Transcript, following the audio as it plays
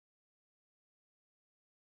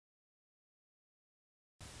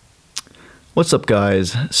What's up,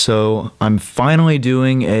 guys? So I'm finally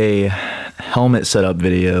doing a helmet setup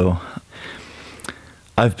video.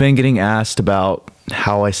 I've been getting asked about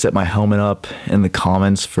how I set my helmet up in the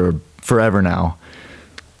comments for forever now.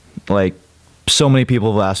 Like, so many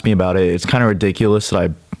people have asked me about it. It's kind of ridiculous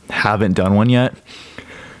that I haven't done one yet.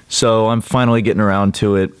 So I'm finally getting around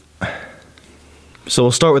to it. So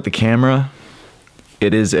we'll start with the camera.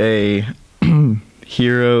 It is a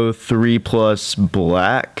Hero 3 Plus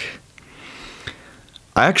Black.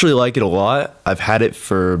 I actually like it a lot. I've had it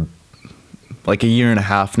for like a year and a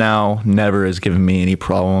half now. Never has given me any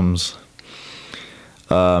problems.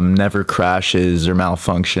 Never crashes or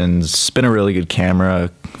malfunctions. It's been a really good camera.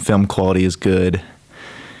 Film quality is good.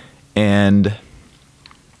 And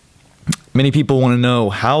many people want to know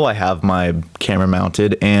how I have my camera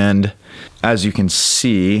mounted. And as you can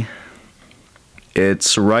see,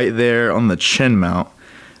 it's right there on the chin mount.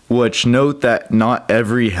 Which, note that not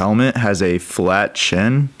every helmet has a flat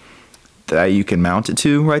chin that you can mount it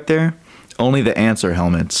to right there. Only the Answer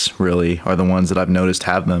helmets really are the ones that I've noticed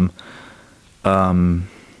have them.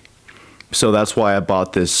 So that's why I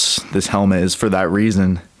bought this helmet, is for that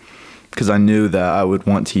reason, because I knew that I would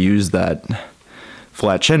want to use that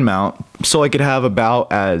flat chin mount so I could have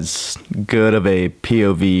about as good of a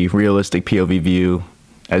POV, realistic POV view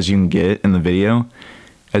as you can get in the video.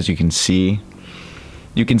 As you can see.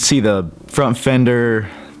 You can see the front fender,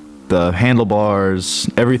 the handlebars,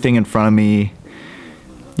 everything in front of me.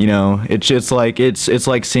 You know, it's just like it's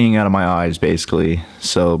like seeing out of my eyes, basically.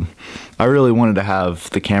 So I really wanted to have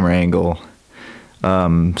the camera angle,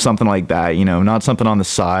 something like that. You know, not something on the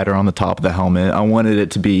side or on the top of the helmet. I wanted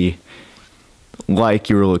it to be like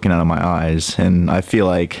you were looking out of my eyes, and I feel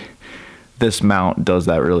like this mount does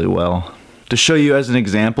that really well. To show you as an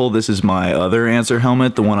example, this is my other Answer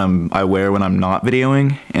helmet, the one I wear when I'm not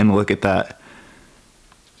videoing, and look at that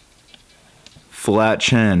flat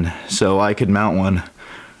chin. So I could mount one,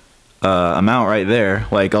 a mount right there.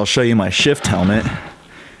 Like, I'll show you my Shift helmet,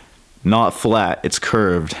 not flat, it's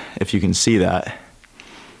curved, if you can see that.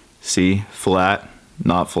 See, flat,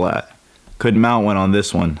 not flat. Couldn't mount one on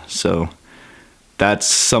this one, so that's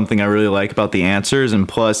something I really like about the Answers, and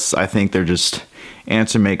plus I think they're just,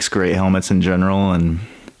 Answer makes great helmets in general, and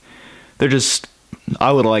they're just,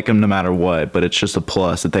 I would like them no matter what, but it's just a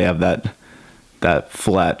plus that they have that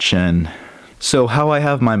flat chin. So how I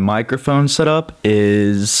have my microphone set up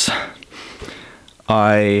is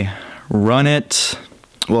I run it,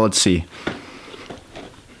 well, let's see.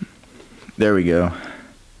 There we go.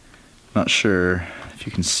 Not sure if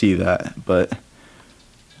you can see that, but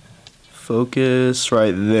focus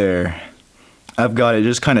right there. I've got it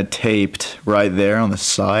just kind of taped right there on the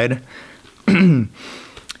side.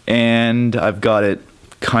 And I've got it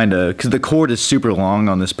kind of, because the cord is super long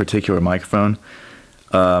on this particular microphone,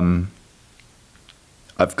 I've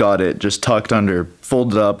got it just tucked under,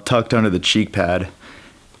 folded up, tucked under the cheek pad,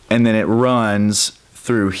 and then it runs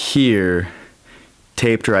through here,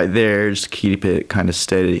 taped right there, just to keep it kind of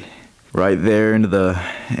steady right there into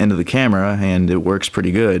the camera, and it works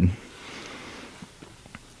pretty good.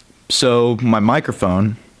 So my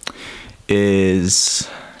microphone is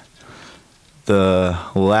the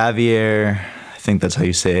Lavalier, I think that's how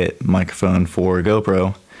you say it, microphone for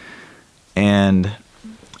GoPro. And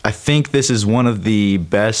I think this is one of the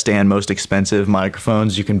best and most expensive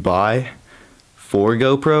microphones you can buy for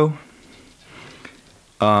GoPro.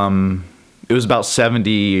 It was about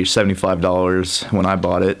 $70 or $75 when I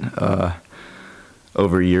bought it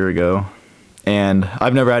over a year ago. And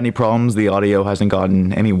I've never had any problems. The audio hasn't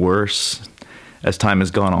gotten any worse as time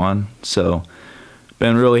has gone on. So,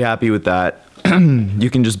 been really happy with that.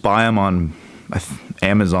 You can just buy them on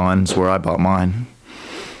Amazon. Is where I bought mine.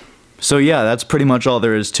 So yeah, that's pretty much all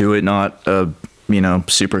there is to it. Not a, you know,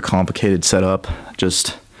 super complicated setup.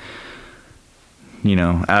 Just, you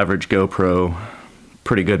know, average GoPro,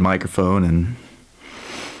 pretty good microphone, and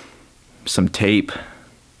some tape.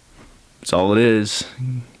 That's all it is.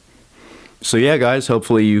 So yeah, guys,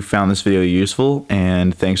 hopefully you found this video useful,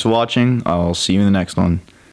 and thanks for watching. I'll see you in the next one.